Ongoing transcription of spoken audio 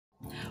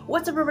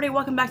What's up everybody,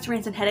 welcome back to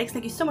Rants and Headaches.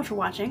 Thank you so much for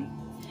watching.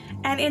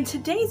 And in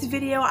today's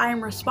video I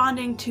am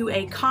responding to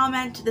a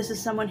comment. This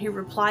is someone who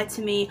replied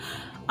to me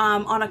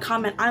on a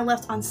comment I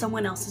left on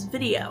someone else's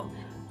video.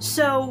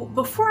 So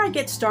before I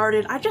get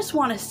started, I just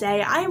want to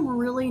say I am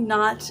really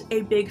not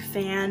a big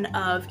fan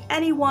of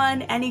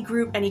anyone, any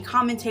group, any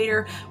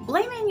commentator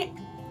blaming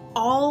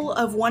all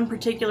of one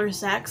particular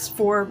sex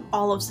for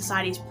all of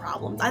society's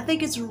problems. I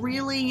think it's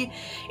really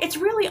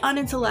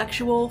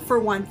unintellectual for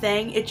one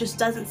thing. It just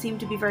doesn't seem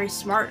to be very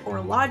smart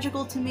or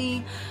logical to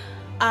me.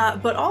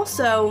 But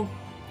also,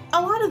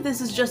 a lot of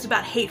this is just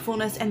about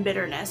hatefulness and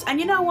bitterness. And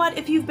you know what?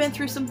 If you've been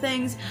through some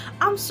things,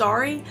 I'm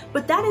sorry,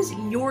 but that is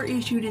your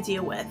issue to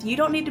deal with. You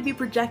don't need to be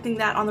projecting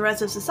that on the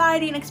rest of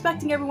society and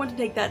expecting everyone to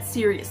take that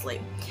seriously.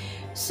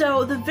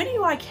 So the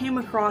video I came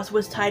across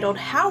was titled,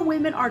 "How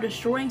Women Are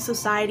Destroying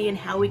Society and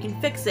How We Can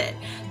Fix It."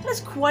 That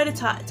is quite a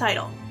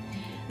title.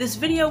 This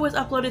video was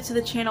uploaded to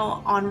the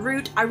channel en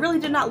route. I really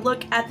did not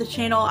look at the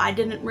channel. I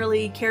didn't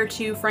really care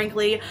to,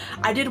 frankly.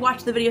 I did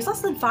watch the video. It's less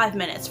than 5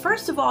 minutes.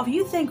 First of all, if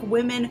you think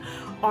women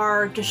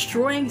are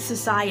destroying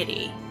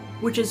society,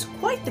 which is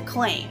quite the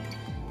claim,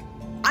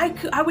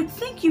 I would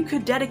think you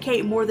could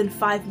dedicate more than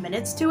 5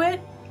 minutes to it.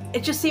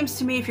 It just seems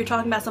to me if you're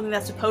talking about something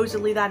that's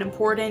supposedly that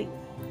important,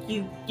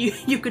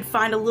 you could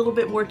find a little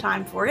bit more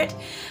time for it.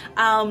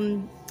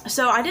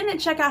 So I didn't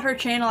check out her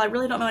channel. I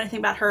really don't know anything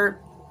about her.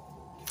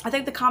 I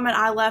think the comment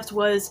I left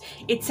was,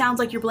 "It sounds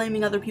like you're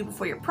blaming other people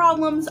for your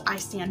problems." I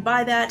stand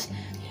by that.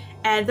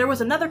 And there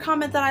was another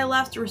comment that I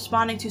left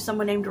responding to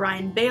someone named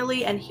Ryan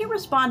Bailey, and he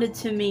responded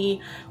to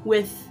me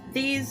with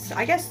these,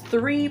 I guess,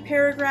 3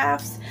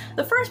 paragraphs.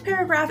 The first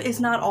paragraph is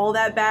not all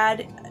that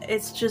bad.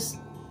 It's just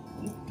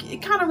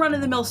kind of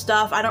run-of-the-mill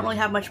stuff. I don't really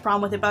have much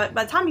problem with it, but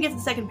by the time you get to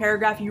the second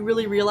paragraph, you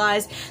really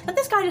realize that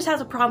this guy just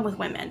has a problem with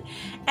women.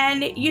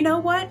 And you know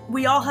what?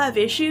 We all have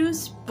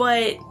issues,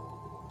 but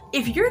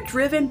if you're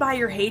driven by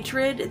your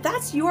hatred,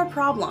 that's your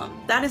problem.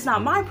 That is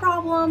not my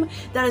problem.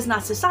 That is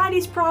not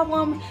society's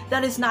problem.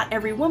 That is not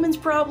every woman's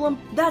problem.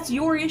 That's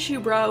your issue,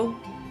 bro.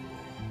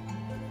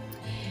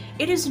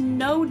 It is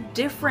no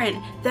different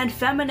than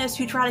feminists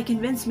who try to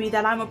convince me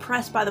that I'm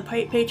oppressed by the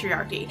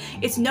patriarchy.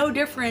 It's no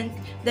different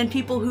than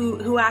people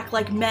who act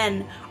like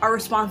men are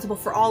responsible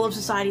for all of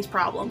society's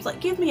problems.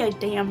 Like, give me a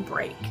damn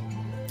break.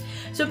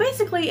 So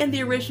basically, in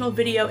the original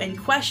video in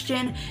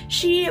question,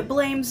 she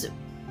blames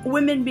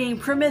women being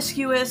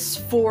promiscuous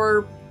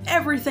for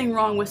everything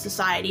wrong with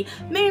society,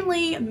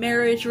 mainly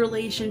marriage,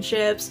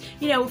 relationships.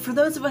 You know, for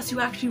those of us who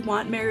actually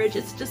want marriage,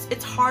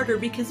 it's harder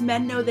because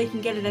men know they can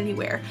get it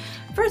anywhere.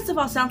 First of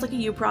all, sounds like a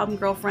you problem,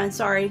 girlfriend,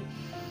 sorry.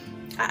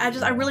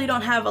 I really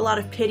don't have a lot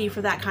of pity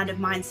for that kind of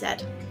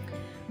mindset.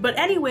 But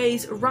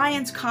anyways,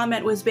 Ryan's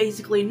comment was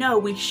basically, no,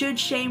 we should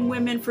shame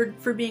women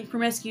for being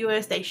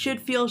promiscuous, they should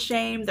feel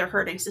shame, they're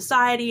hurting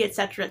society,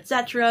 etc,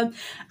 etc.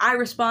 I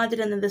responded,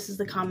 and then this is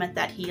the comment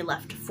that he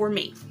left for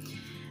me.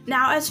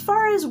 Now, as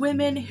far as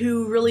women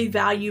who really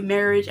value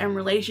marriage and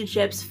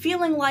relationships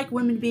feeling like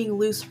women being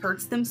loose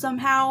hurts them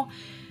somehow,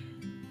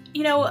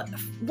 you know,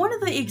 one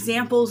of the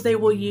examples they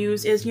will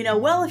use is, you know,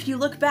 well, if you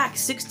look back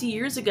 60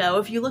 years ago,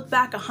 if you look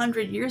back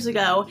 100 years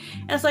ago,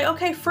 and it's like,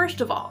 okay, first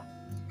of all,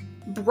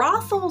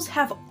 brothels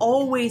have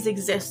always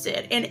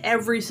existed in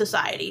every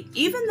society,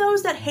 even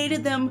those that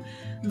hated them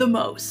the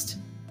most.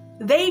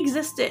 They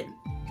existed.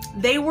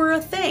 They were a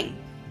thing.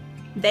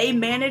 They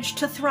managed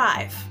to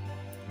thrive.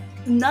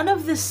 None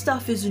of this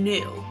stuff is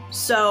new.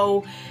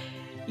 So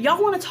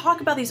y'all want to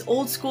talk about these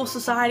old school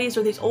societies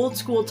or these old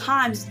school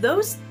times,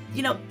 those,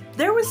 you know,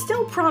 there was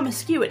still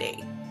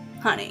promiscuity,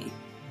 honey.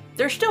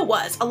 There still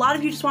was. A lot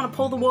of you just want to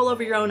pull the wool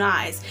over your own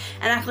eyes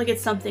and act like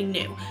it's something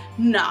new.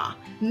 Nah.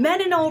 Men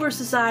in older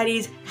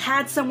societies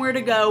had somewhere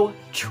to go,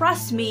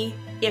 trust me,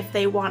 if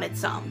they wanted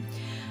some.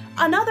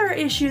 Another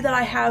issue that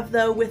I have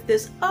though with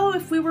this, oh,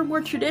 if we were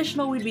more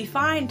traditional we'd be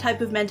fine type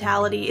of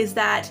mentality is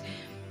that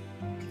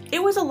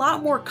it was a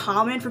lot more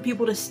common for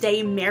people to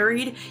stay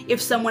married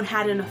if someone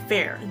had an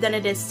affair than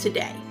it is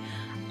today.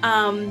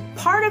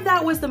 Part of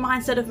that was the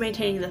mindset of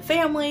maintaining the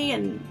family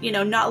and, you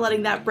know, not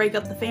letting that break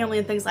up the family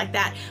and things like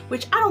that,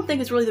 which I don't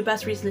think is really the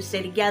best reason to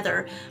stay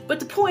together. But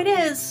the point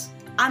is,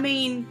 I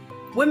mean,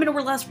 women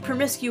were less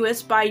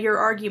promiscuous by your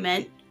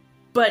argument,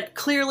 but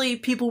clearly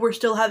people were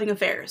still having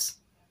affairs.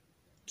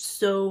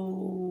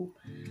 So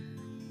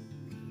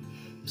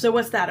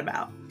what's that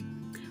about?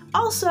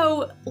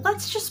 Also,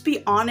 let's just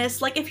be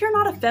honest, like, if you're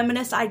not a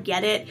feminist, I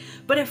get it,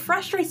 but it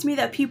frustrates me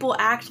that people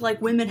act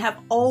like women have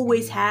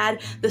always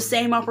had the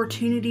same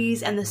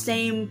opportunities and the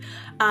same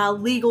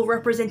legal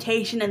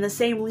representation and the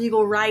same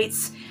legal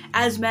rights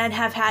as men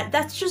have had.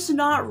 That's just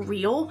not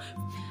real.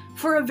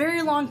 For a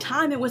very long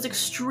time, it was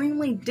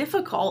extremely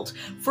difficult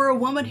for a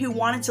woman who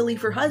wanted to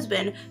leave her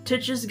husband to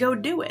just go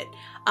do it.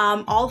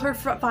 All her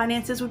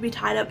finances would be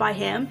tied up by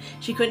him.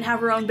 She couldn't have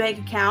her own bank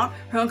account,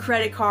 her own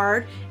credit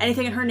card,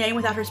 anything in her name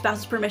without her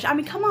spouse's permission. I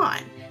mean, come on.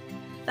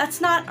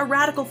 That's not a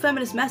radical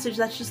feminist message,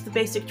 that's just the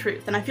basic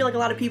truth. And I feel like a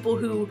lot of people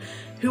who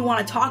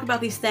want to talk about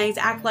these things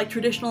act like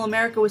traditional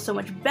America was so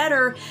much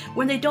better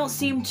when they don't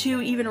seem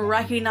to even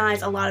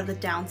recognize a lot of the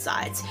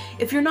downsides.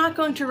 If you're not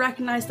going to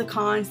recognize the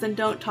cons, then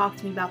don't talk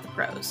to me about the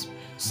pros.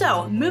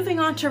 So, moving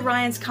on to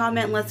Ryan's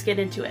comment, let's get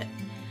into it.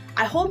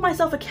 I hold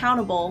myself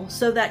accountable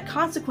so that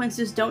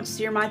consequences don't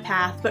steer my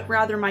path, but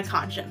rather my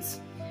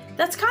conscience.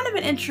 That's kind of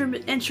an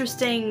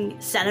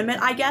interesting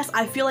sentiment, I guess.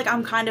 I feel like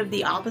I'm kind of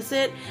the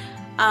opposite.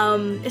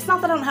 It's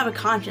not that I don't have a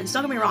conscience,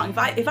 don't get me wrong.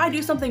 If I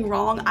do something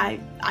wrong,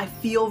 I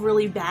feel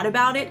really bad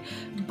about it,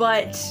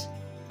 but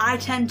I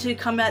tend to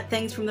come at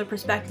things from the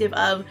perspective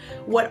of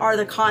what are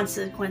the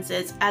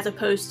consequences as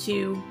opposed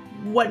to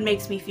what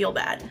makes me feel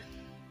bad.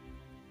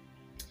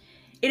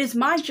 It is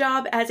my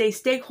job as a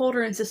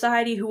stakeholder in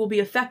society who will be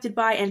affected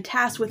by and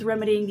tasked with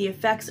remedying the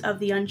effects of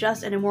the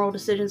unjust and immoral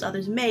decisions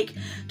others make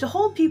to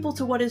hold people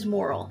to what is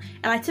moral,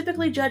 and I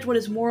typically judge what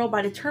is moral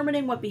by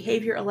determining what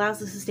behavior allows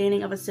the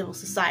sustaining of a civil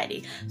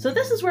society. So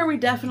this is where we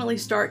definitely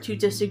start to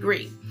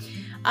disagree.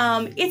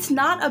 It's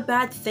not a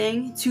bad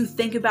thing to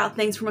think about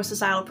things from a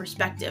societal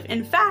perspective.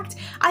 In fact,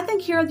 I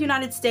think here in the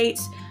United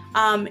States,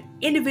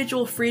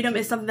 individual freedom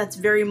is something that's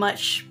very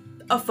much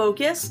a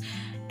focus,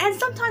 and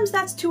sometimes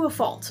that's to a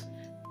fault.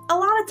 A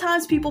lot of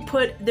times people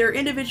put their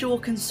individual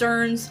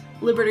concerns,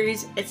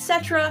 liberties,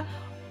 etc.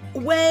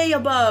 way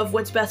above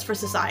what's best for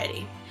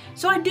society.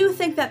 So I do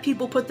think that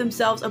people put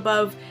themselves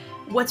above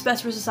what's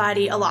best for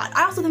society a lot.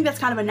 I also think that's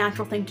kind of a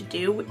natural thing to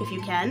do if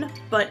you can.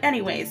 But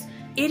anyways,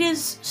 it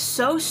is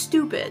so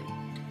stupid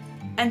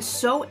and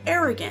so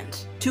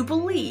arrogant to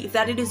believe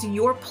that it is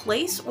your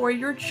place or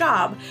your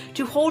job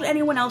to hold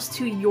anyone else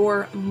to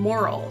your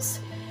morals.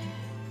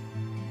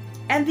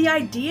 And the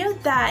idea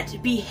that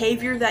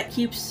behavior that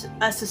keeps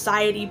a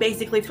society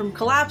basically from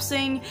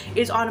collapsing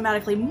is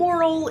automatically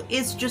moral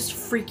is just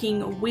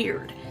freaking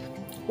weird.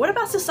 What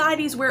about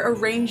societies where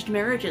arranged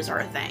marriages are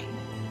a thing?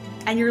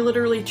 And you're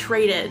literally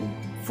traded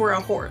for a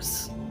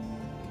horse?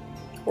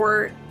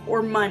 Or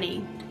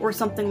money, or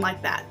something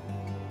like that?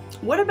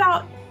 What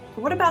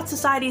about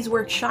societies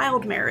where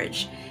child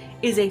marriage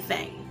is a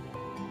thing?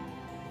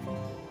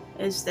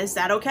 Is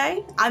that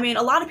okay? I mean,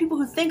 a lot of people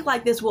who think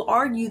like this will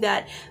argue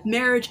that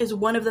marriage is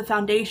one of the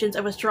foundations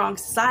of a strong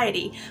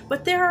society,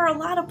 but there are a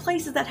lot of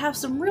places that have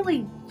some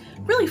really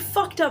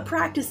fucked up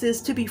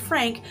practices, to be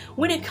frank,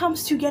 when it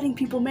comes to getting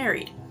people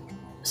married.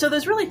 So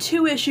there's really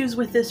two issues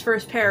with this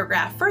first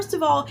paragraph. First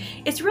of all,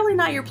 it's really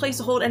not your place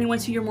to hold anyone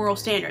to your moral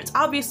standards.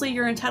 Obviously,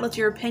 you're entitled to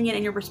your opinion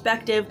and your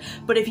perspective,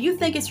 but if you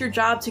think it's your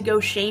job to go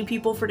shame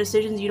people for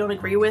decisions you don't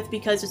agree with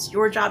because it's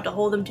your job to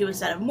hold them to a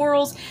set of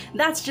morals,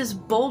 that's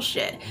just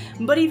bullshit.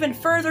 But even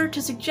further,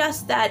 to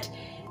suggest that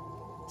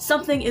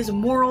something is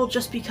moral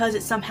just because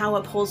it somehow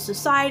upholds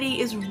society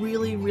is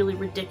really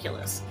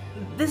ridiculous.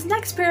 This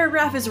next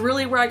paragraph is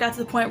really where I got to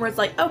the point where it's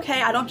like,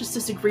 okay, I don't just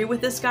disagree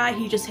with this guy,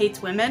 he just hates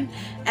women.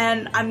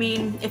 And I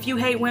mean, if you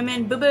hate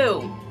women,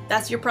 boo-boo,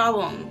 that's your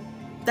problem.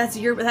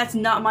 That's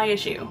not my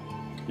issue.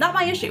 Not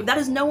my issue. That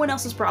is no one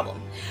else's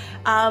problem.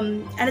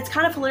 And it's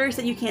kind of hilarious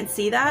that you can't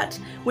see that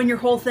when your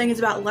whole thing is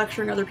about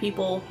lecturing other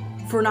people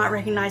for not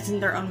recognizing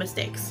their own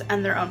mistakes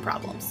and their own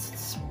problems.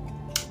 It's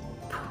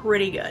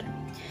pretty good.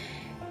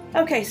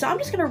 Okay, so I'm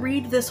just gonna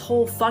read this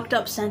whole fucked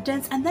up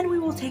sentence and then we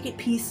will take it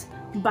piece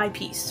by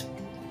piece.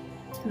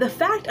 The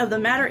fact of the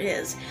matter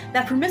is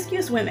that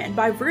promiscuous women,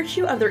 by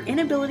virtue of their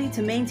inability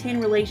to maintain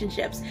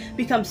relationships,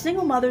 become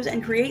single mothers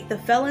and create the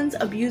felons,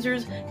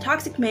 abusers,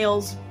 toxic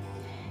males,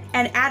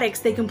 and addicts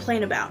they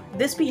complain about.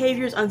 This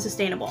behavior is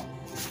unsustainable.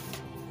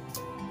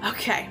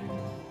 Okay.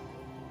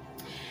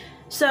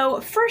 So,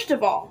 first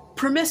of all,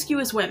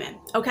 promiscuous women,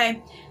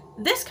 okay?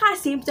 This guy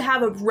seems to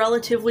have a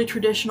relatively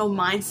traditional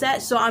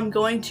mindset, so I'm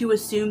going to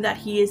assume that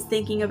he is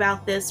thinking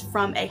about this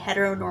from a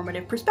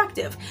heteronormative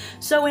perspective.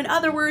 So in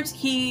other words,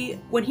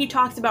 when he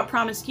talks about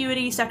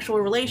promiscuity,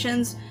 sexual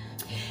relations,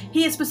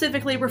 he is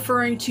specifically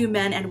referring to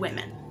men and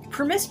women.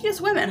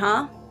 Promiscuous women,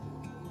 huh?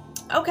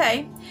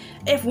 Okay.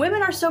 If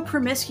women are so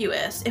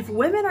promiscuous, if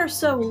women are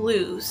so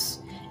loose,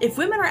 if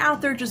women are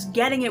out there just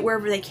getting it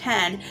wherever they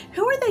can,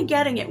 who are they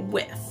getting it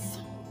with?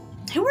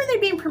 Who are they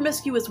being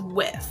promiscuous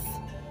with?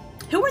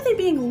 Who are they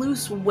being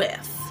loose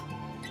with?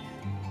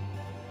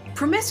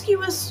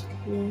 Promiscuous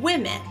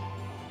women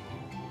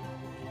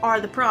are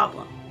the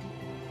problem.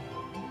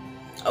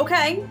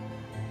 Okay.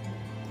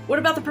 What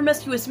about the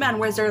promiscuous men?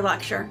 Where's their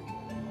lecture?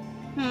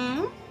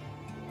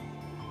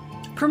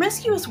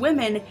 Promiscuous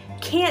women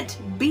can't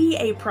be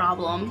a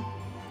problem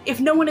if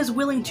no one is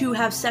willing to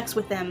have sex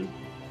with them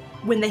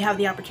when they have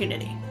the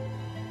opportunity.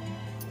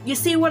 You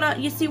see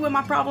what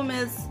my problem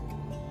is?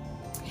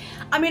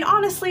 I mean,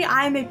 honestly,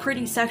 I'm a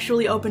pretty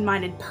sexually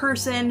open-minded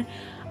person.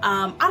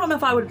 I don't know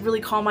if I would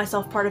really call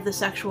myself part of the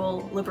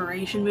sexual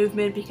liberation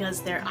movement,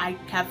 because I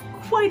have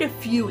quite a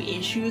few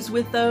issues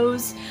with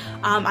those.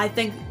 I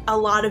think a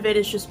lot of it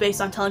is just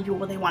based on telling people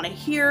what they want to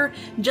hear,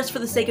 just for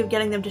the sake of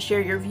getting them to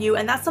share your view,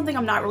 and that's something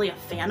I'm not really a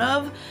fan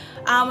of.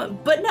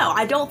 But no,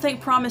 I don't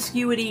think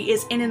promiscuity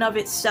is in and of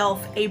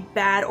itself a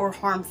bad or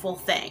harmful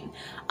thing.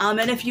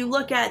 And if you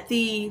look at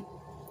the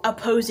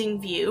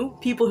opposing view,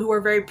 people who are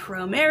very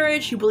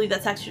pro-marriage, who believe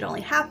that sex should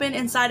only happen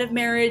inside of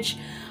marriage,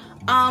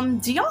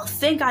 do y'all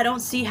think I don't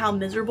see how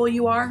miserable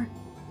you are?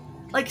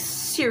 Like,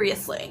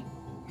 seriously.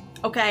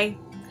 Okay?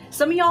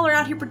 Some of y'all are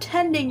out here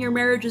pretending your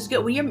marriage is good.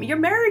 Well, your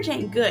marriage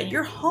ain't good.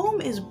 Your home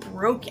is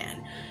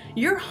broken.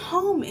 Your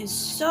home is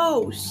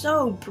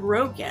so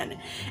broken.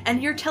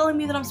 And you're telling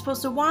me that I'm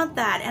supposed to want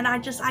that, and I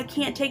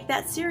can't take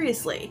that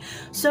seriously.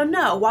 So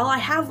no, while I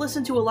have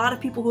listened to a lot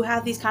of people who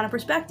have these kind of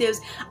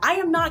perspectives, I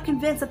am not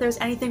convinced that there's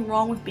anything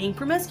wrong with being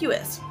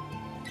promiscuous.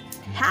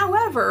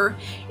 However,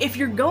 if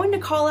you're going to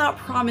call out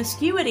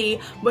promiscuity,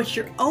 but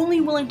you're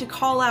only willing to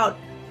call out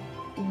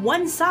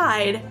one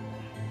side,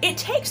 it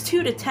takes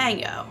two to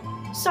tango.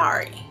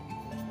 Sorry.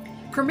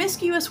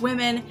 Promiscuous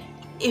women,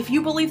 if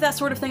you believe that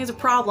sort of thing is a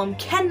problem,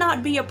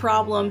 cannot be a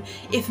problem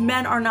if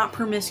men are not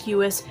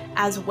promiscuous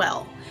as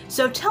well.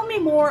 So tell me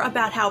more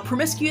about how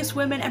promiscuous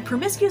women, and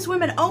promiscuous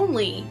women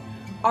only,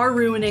 are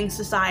ruining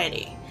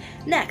society.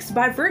 Next,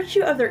 by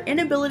virtue of their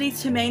inability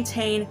to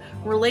maintain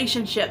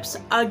relationships.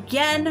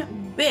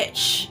 Again,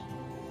 bitch,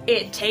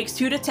 it takes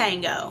two to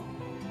tango.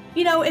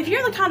 You know, if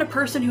you're the kind of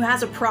person who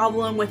has a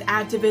problem with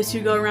activists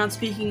who go around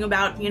speaking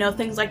about, you know,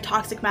 things like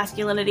toxic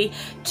masculinity,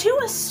 to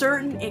a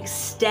certain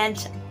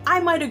extent, I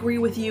might agree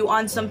with you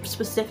on some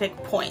specific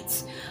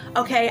points.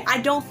 Okay, I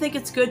don't think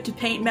it's good to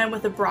paint men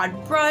with a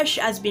broad brush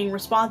as being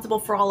responsible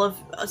for all of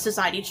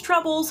society's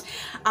troubles.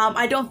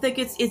 I don't think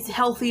it's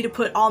healthy to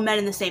put all men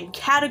in the same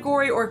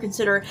category or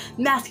consider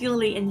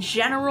masculinity in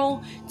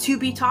general to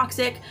be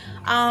toxic.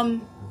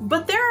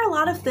 But there are a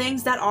lot of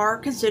things that are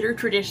considered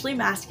traditionally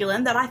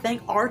masculine that I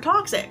think are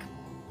toxic.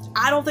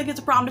 I don't think it's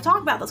a problem to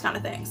talk about those kind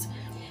of things.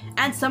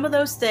 And some of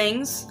those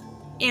things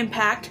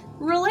impact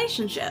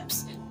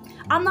relationships.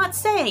 I'm not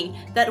saying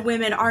that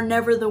women are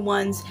never the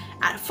ones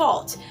at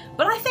fault,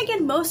 but I think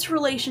in most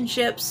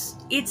relationships,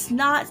 it's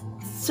not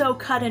so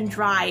cut and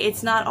dry.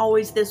 It's not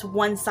always this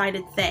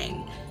one-sided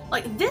thing.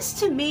 Like, this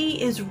to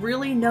me is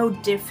really no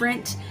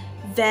different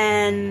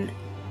than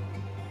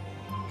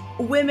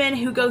women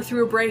who go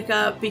through a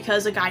breakup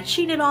because a guy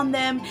cheated on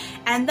them,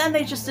 and then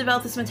they just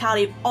develop this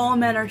mentality of all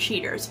men are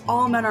cheaters,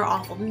 all men are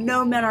awful,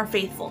 no men are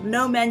faithful,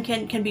 no men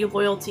can be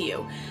loyal to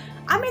you.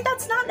 I mean,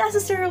 that's not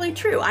necessarily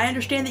true. I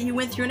understand that you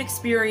went through an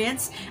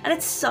experience and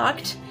it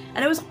sucked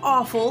and it was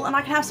awful, and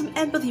I can have some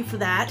empathy for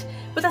that,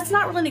 but that's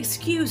not really an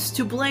excuse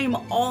to blame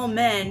all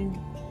men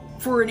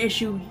for an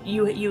issue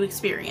you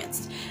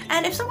experienced.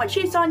 And if someone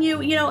cheats on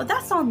you, you know,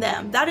 that's on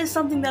them. That is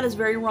something that is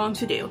very wrong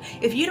to do.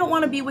 If you don't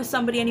want to be with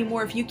somebody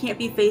anymore, if you can't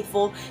be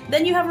faithful,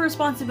 then you have a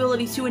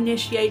responsibility to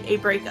initiate a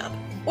breakup,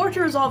 or to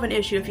resolve an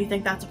issue if you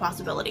think that's a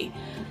possibility.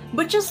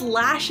 But just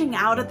lashing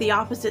out at the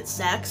opposite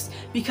sex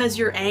because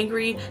you're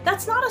angry,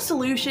 that's not a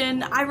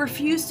solution. I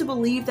refuse to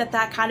believe that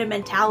that kind of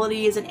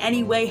mentality is in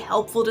any way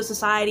helpful to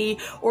society,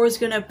 or is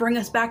gonna bring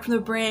us back from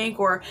the brink,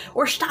 or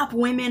stop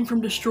women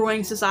from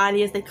destroying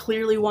society as they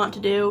clearly want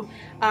to do.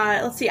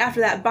 Let's see,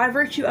 after that, by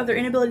virtue of their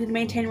inability to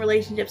maintain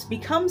relationships,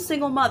 become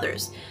single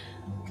mothers.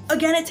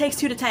 Again, it takes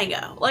two to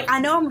tango. Like, I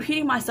know I'm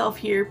repeating myself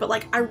here, but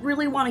like, I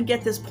really want to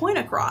get this point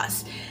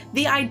across.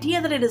 The idea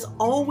that it is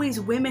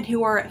always women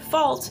who are at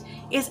fault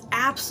is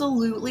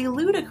absolutely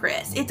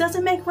ludicrous. It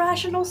doesn't make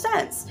rational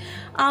sense.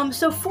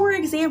 So for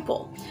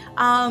example,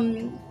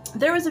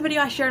 there was a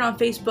video I shared on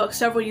Facebook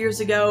several years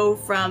ago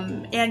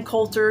from Ann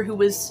Coulter, who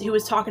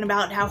was talking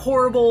about how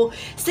horrible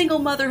single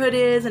motherhood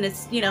is, and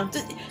it's, you know,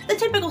 the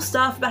typical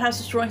stuff about how it's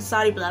destroying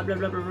society, blah blah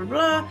blah blah blah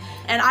blah.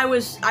 And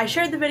I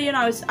shared the video, and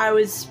I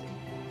was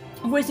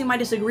voicing my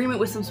disagreement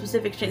with some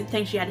specific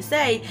things she had to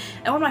say,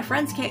 and one of my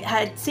friends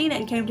had seen it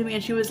and came to me,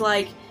 and she was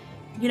like,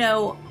 you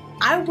know,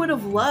 I would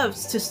have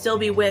loved to still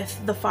be with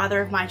the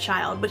father of my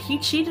child, but he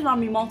cheated on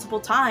me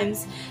multiple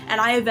times, and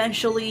I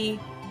eventually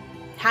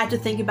had to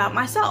think about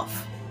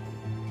myself.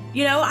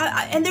 You know,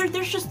 and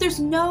there's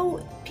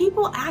no,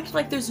 people act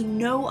like there's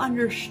no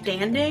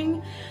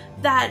understanding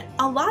that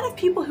a lot of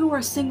people who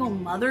are single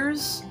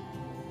mothers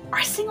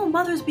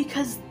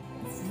because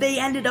they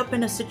ended up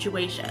in a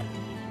situation.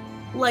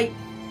 Like,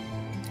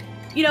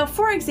 you know,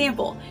 for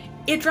example,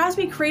 it drives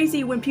me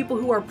crazy when people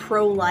who are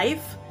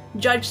pro-life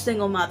judge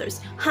single mothers.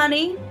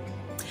 Honey,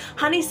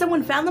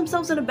 someone found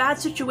themselves in a bad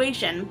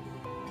situation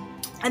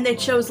and they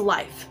chose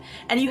life,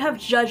 and you have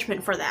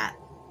judgment for that.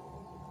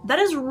 That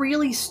is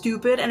really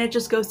stupid, and it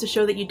just goes to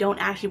show that you don't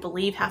actually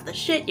believe half the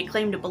shit you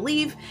claim to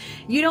believe.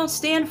 You don't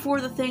stand for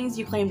the things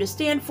you claim to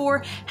stand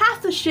for.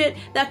 Half the shit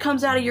that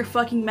comes out of your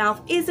fucking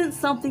mouth isn't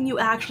something you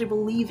actually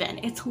believe in.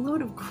 It's a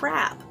load of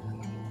crap.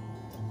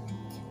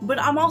 But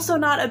I'm also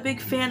not a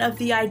big fan of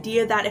the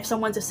idea that if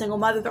someone's a single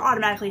mother, they're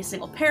automatically a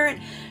single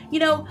parent. You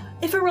know,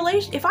 if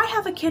I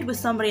have a kid with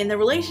somebody and the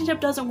relationship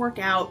doesn't work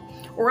out,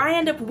 or I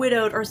end up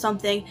widowed or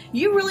something,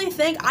 you really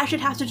think I should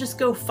have to just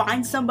go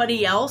find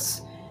somebody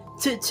else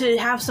to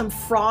have some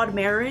fraud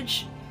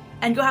marriage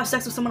and go have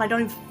sex with someone I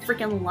don't even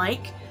freaking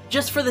like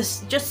just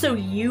so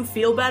you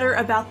feel better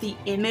about the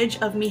image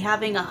of me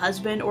having a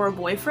husband or a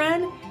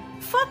boyfriend?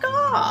 Fuck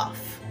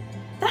off.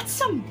 That's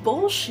some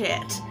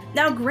bullshit.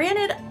 Now,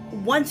 granted,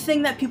 one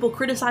thing that people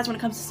criticize when it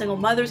comes to single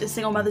mothers is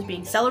single mothers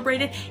being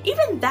celebrated.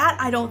 Even that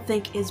I don't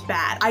think is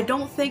bad. I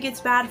don't think it's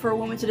bad for a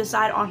woman to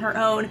decide on her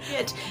own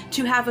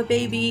to have a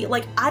baby.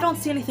 Like, I don't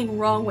see anything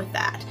wrong with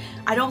that.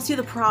 I don't see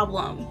the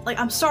problem. Like,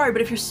 I'm sorry,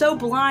 but if you're so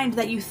blind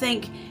that you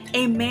think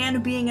a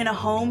man being in a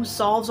home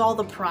solves all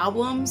the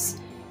problems,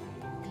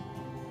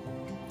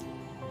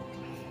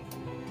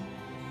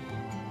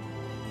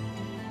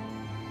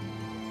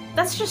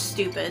 that's just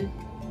stupid.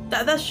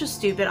 That's just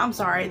stupid. I'm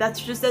sorry. That's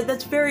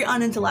very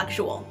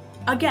unintellectual.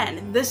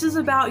 Again, this is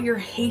about your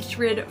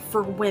hatred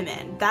for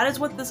women. That is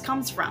what this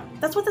comes from.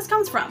 That's what this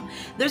comes from.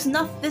 This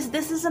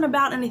isn't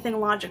about anything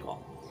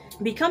logical.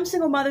 Become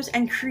single mothers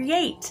and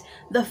create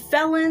the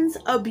felons,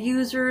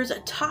 abusers,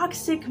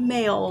 toxic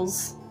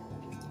males,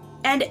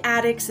 and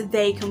addicts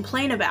they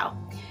complain about.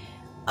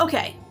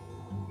 Okay,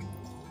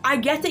 I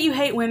get that you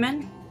hate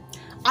women.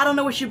 I don't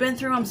know what you've been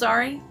through, I'm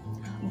sorry.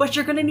 But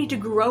you're gonna need to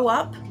grow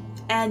up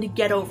and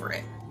get over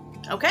it.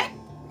 Okay?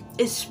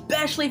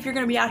 Especially if you're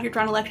going to be out here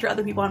trying to lecture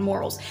other people on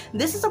morals.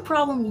 This is a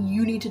problem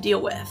you need to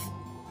deal with.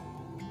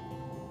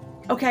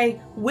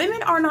 Okay?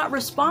 Women are not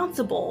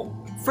responsible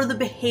for the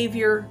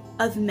behavior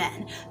of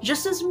men,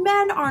 just as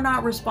men are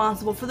not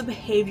responsible for the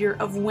behavior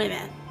of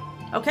women.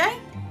 Okay?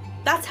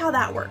 That's how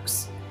that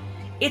works.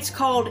 It's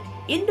called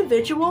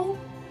individual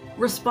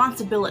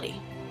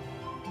responsibility.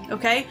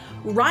 Okay?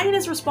 Ryan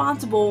is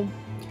responsible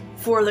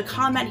for the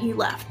comment he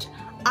left.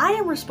 I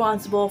am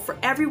responsible for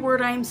every word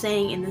I am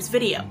saying in this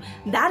video.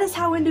 That is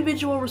how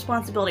individual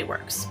responsibility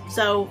works.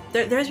 So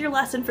there's your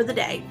lesson for the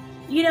day.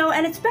 You know,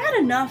 and it's bad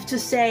enough to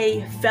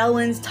say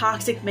felons,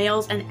 toxic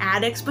males, and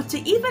addicts, but to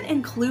even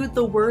include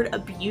the word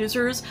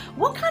abusers,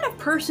 what kind of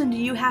person do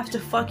you have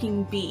to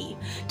fucking be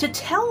to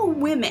tell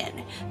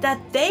women that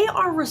they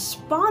are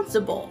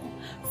responsible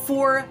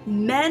for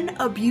men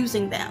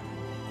abusing them?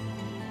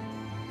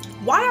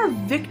 Why are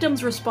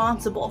victims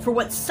responsible for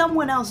what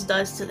someone else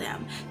does to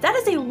them? That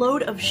is a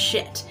load of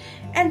shit.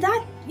 And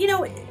that, you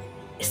know,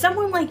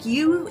 someone like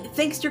you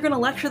thinks you're gonna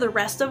lecture the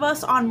rest of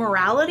us on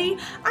morality?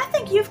 I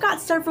think you've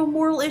got several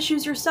moral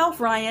issues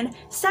yourself, Ryan.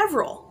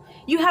 Several.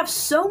 You have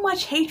so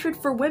much hatred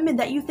for women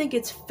that you think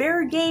it's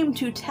fair game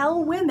to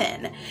tell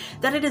women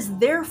that it is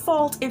their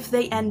fault if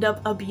they end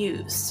up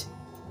abused.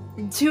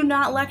 Do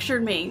not lecture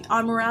me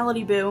on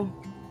morality, boo.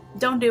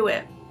 Don't do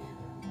it.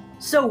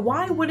 So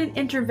why wouldn't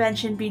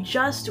intervention be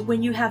just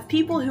when you have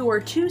people who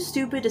are too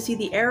stupid to see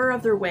the error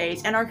of their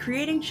ways and are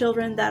creating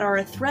children that are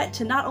a threat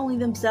to not only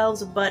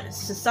themselves but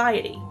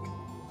society?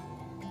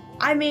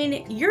 I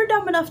mean, you're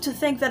dumb enough to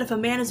think that if a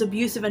man is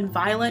abusive and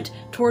violent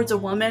towards a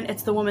woman,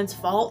 it's the woman's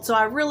fault. So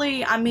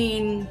I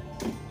mean,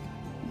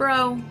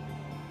 bro.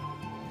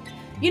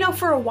 You know,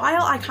 for a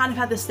while I kind of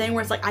had this thing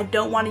where it's like I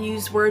don't want to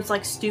use words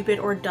like stupid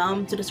or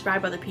dumb to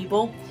describe other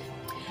people.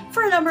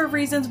 For a number of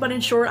reasons, but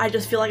in short, I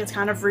just feel like it's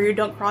kind of rude.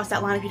 Don't cross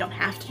that line if you don't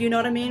have to, you know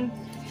what I mean?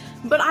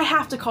 But I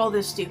have to call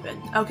this stupid,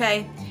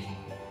 okay?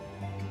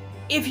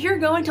 If you're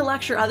going to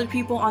lecture other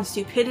people on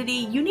stupidity,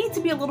 you need to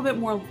be a little bit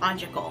more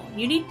logical.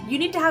 You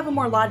need to have a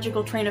more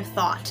logical train of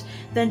thought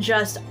than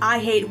just, I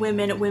hate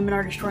women, women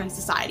are destroying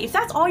society. If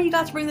that's all you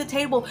got to bring to the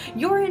table,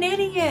 you're an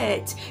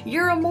idiot.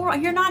 You're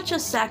not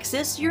just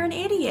sexist, you're an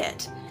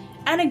idiot.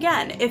 And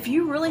again, if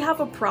you really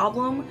have a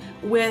problem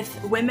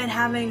with women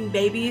having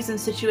babies in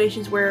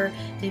situations where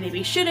they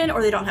maybe shouldn't,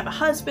 or they don't have a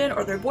husband,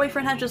 or their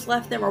boyfriend has just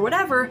left them, or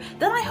whatever,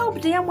 then I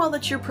hope damn well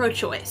that you're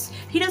pro-choice.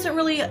 He doesn't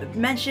really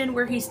mention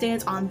where he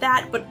stands on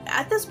that, but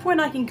at this point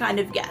I can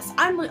kind of guess.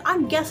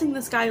 I'm guessing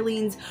this guy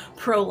leans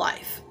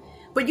pro-life.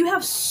 But you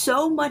have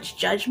so much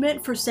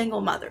judgment for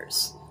single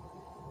mothers.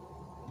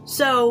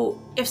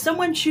 So if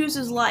someone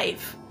chooses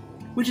life,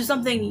 which is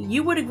something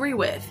you would agree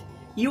with,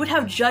 you would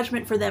have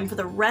judgment for them for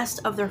the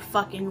rest of their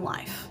fucking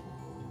life.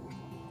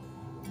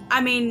 I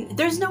mean,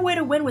 there's no way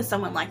to win with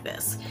someone like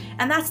this.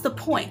 And that's the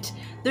point.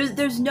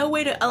 There's no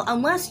way to,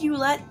 unless you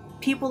let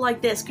people like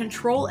this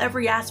control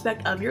every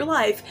aspect of your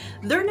life,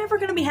 they're never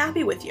gonna be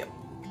happy with you.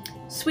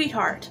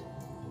 Sweetheart.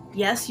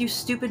 Yes, you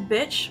stupid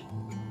bitch.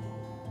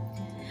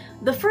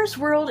 The first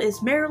world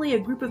is merely a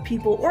group of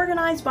people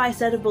organized by a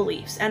set of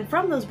beliefs, and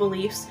from those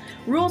beliefs,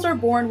 rules are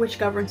born which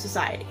govern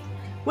society.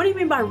 What do you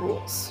mean by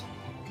rules?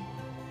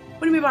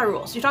 What do you mean by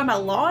rules? You're talking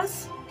about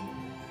laws?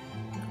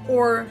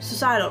 Or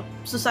societal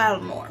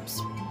norms?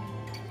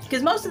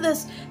 Because most of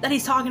this that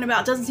he's talking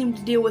about doesn't seem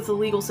to deal with the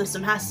legal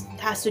system,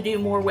 has to do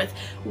more with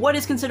what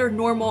is considered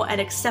normal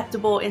and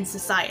acceptable in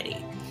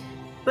society.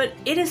 But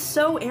it is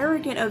so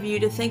arrogant of you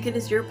to think it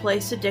is your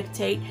place to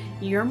dictate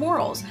your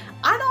morals.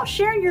 I don't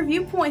share your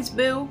viewpoints,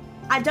 boo.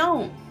 I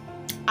don't.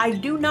 I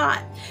do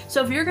not.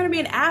 So if you're going to be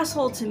an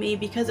asshole to me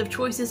because of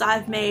choices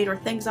I've made or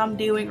things I'm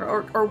doing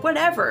or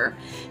whatever,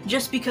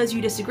 just because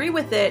you disagree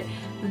with it,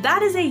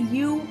 that is a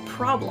you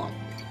problem.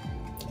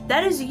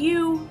 That is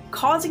you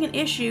causing an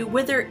issue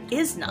where there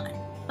is none.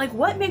 Like,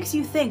 what makes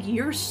you think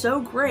you're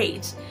so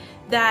great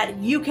that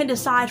you can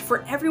decide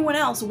for everyone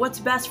else what's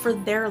best for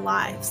their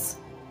lives?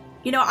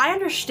 You know, I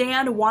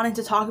understand wanting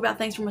to talk about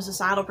things from a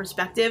societal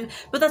perspective,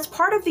 but that's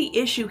part of the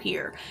issue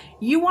here.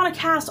 You want to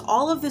cast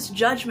all of this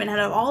judgment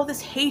and of all of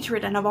this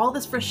hatred and of all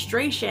this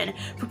frustration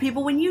for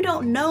people when you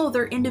don't know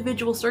their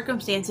individual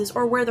circumstances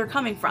or where they're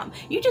coming from.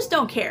 You just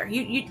don't care.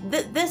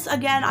 This,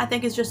 again, I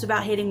think is just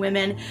about hating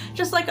women.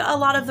 Just like a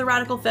lot of the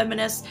radical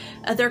feminists,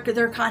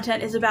 their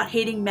content is about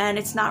hating men.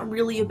 It's not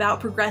really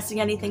about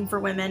progressing anything for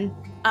women.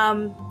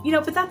 You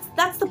know, but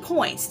that's the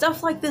point.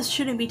 Stuff like this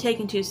shouldn't be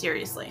taken too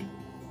seriously.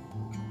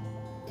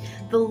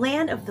 The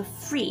land of the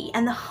free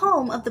and the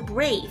home of the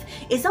brave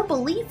is a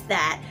belief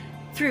that,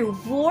 through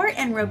war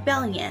and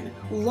rebellion,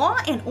 law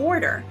and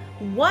order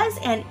was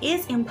and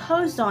is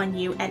imposed on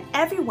you and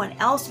everyone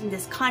else in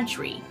this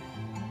country.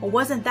 Well,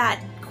 wasn't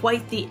that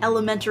quite the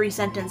elementary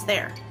sentence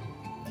there?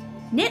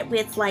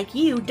 Nitwits like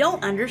you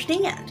don't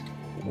understand.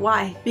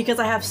 Why? Because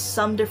I have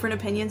some different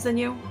opinions than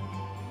you?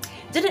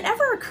 Did it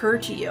ever occur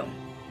to you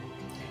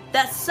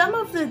that some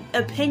of the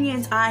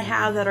opinions I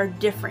have that are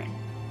different,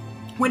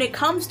 when it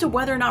comes to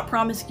whether or not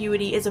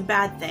promiscuity is a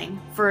bad thing,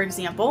 for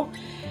example,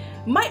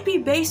 might be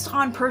based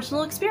on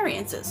personal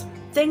experiences?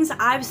 Things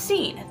I've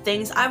seen,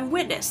 things I've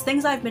witnessed,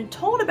 things I've been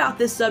told about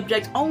this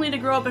subject only to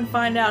grow up and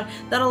find out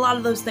that a lot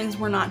of those things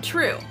were not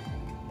true.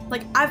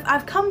 Like,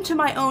 I've come to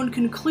my own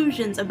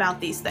conclusions about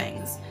these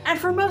things. And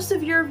for most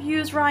of your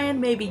views, Ryan,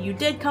 maybe you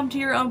did come to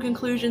your own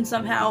conclusions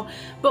somehow,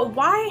 but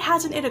why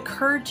hasn't it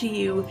occurred to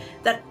you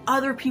that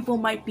other people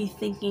might be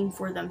thinking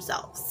for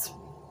themselves?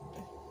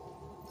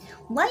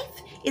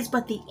 Life is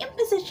but the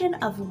imposition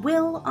of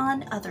will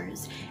on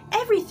others.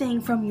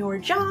 Everything from your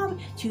job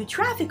to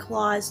traffic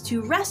laws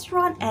to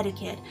restaurant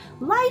etiquette.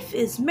 Life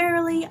is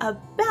merely a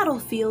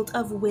battlefield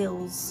of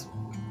wills.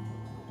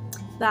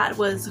 That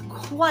was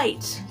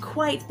quite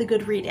the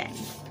good reading.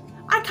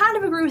 I kind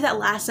of agree with that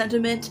last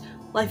sentiment.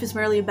 Life is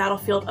merely a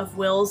battlefield of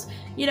wills.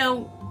 You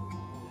know,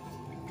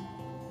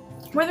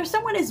 whether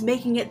someone is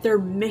making it their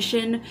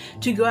mission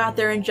to go out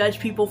there and judge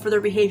people for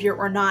their behavior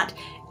or not,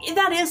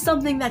 that is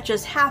something that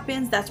just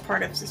happens. That's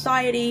part of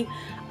society.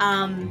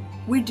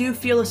 We do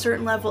feel a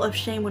certain level of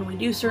shame when we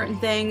do certain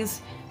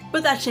things,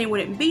 but that shame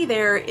wouldn't be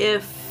there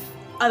if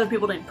other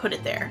people didn't put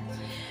it there.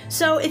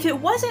 So if it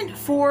wasn't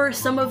for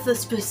some of the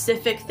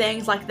specific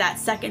things, like that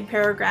second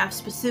paragraph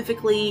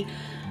specifically,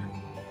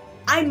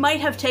 I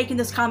might have taken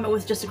this comment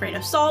with just a grain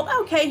of salt.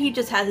 Okay, he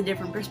just has a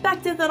different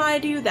perspective than I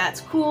do.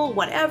 That's cool,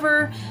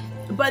 whatever.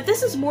 But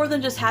this is more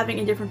than just having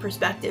a different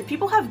perspective.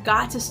 People have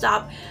got to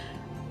stop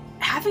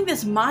having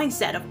this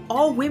mindset of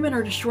all women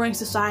are destroying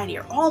society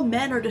or all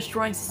men are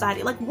destroying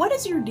society. Like, what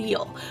is your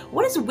deal?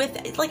 What is with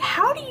it? Like,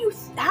 how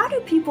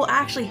do people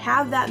actually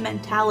have that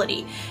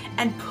mentality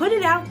and put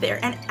it out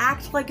there and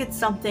act like it's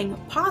something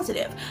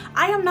positive?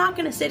 I am not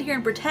going to sit here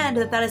and pretend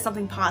that that is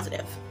something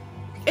positive.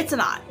 It's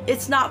not.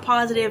 It's not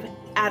positive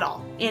at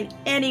all in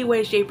any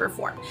way, shape, or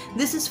form.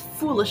 This is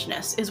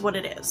foolishness is what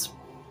it is.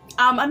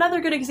 Another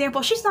good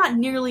example, she's not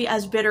nearly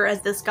as bitter as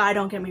this guy,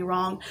 don't get me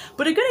wrong,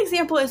 but a good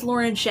example is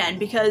Lauren Shen,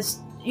 because,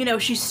 you know,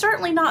 she's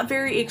certainly not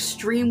very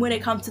extreme when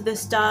it comes to this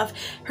stuff.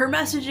 Her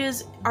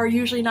messages are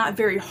usually not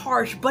very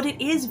harsh, but it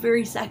is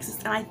very sexist,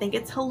 and I think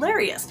it's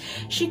hilarious.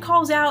 She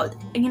calls out,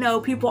 you know,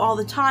 people all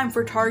the time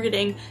for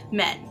targeting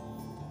men.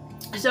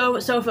 So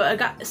if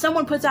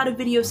someone puts out a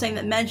video saying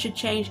that men should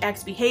change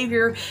X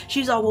behavior,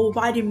 she's all, well,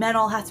 why do men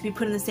all have to be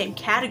put in the same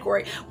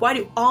category? Why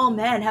do all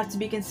men have to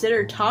be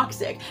considered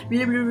toxic?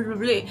 Blah, blah, blah, blah,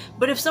 blah.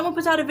 But if someone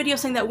puts out a video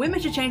saying that women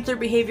should change their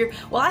behavior,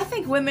 well, I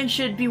think women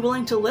should be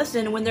willing to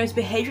listen when there's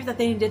behavior that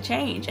they need to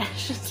change. And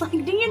it's just like,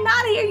 do you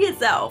not hear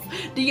yourself?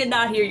 Do you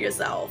not hear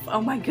yourself? Oh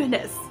my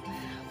goodness.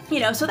 You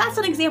know, so that's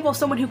an example of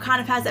someone who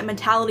kind of has that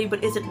mentality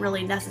but isn't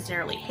really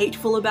necessarily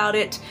hateful about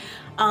it.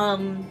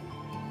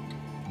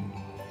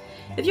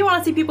 If you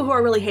want to see people who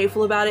are really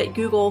hateful about it,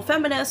 Google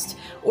feminist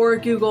or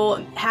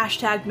Google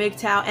hashtag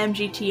MGTOW,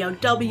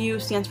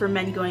 MGTOW, stands for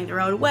men going their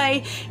own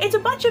way. It's a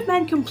bunch of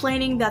men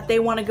complaining that they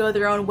want to go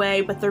their own way,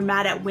 but they're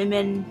mad at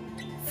women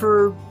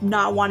for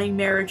not wanting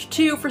marriage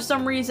too for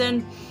some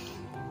reason.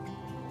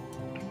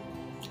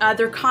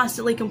 They're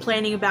constantly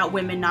complaining about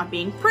women not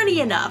being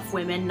pretty enough,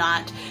 women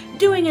not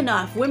doing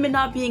enough, women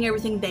not being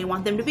everything they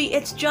want them to be.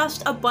 It's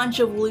just a bunch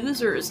of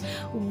losers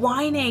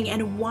whining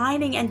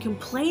and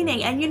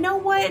complaining. And you know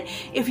what?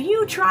 If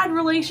you tried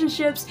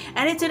relationships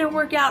and it didn't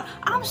work out,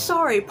 I'm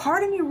sorry,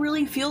 part of me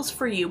really feels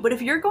for you. But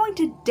if you're going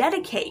to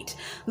dedicate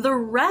the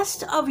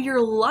rest of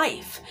your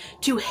life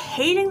to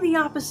hating the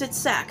opposite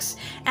sex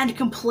and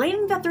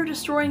complaining that they're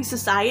destroying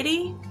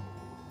society,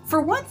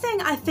 for one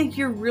thing, I think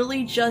you're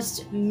really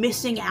just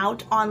missing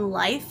out on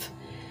life.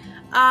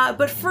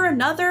 But for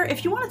another,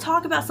 if you want to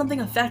talk about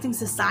something affecting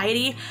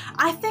society,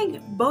 I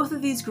think both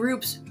of these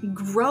groups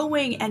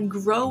growing and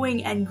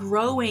growing and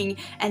growing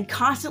and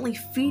constantly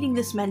feeding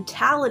this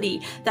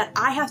mentality that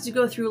I have to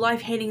go through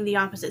life hating the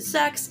opposite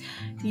sex,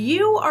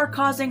 you are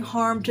causing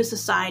harm to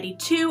society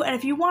too. And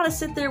if you want to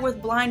sit there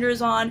with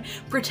blinders on,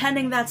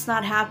 pretending that's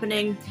not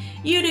happening,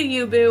 you do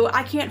you, boo.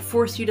 I can't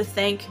force you to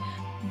think.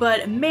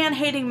 But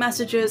man-hating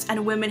messages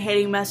and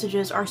women-hating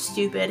messages are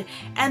stupid,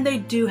 and they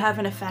do have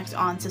an effect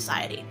on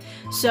society.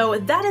 So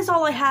that is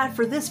all I had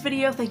for this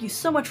video. Thank you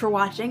so much for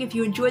watching. If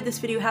you enjoyed this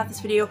video, half this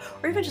video,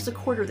 or even just a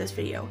quarter of this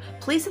video,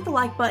 please hit the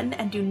like button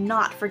and do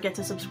not forget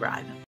to subscribe.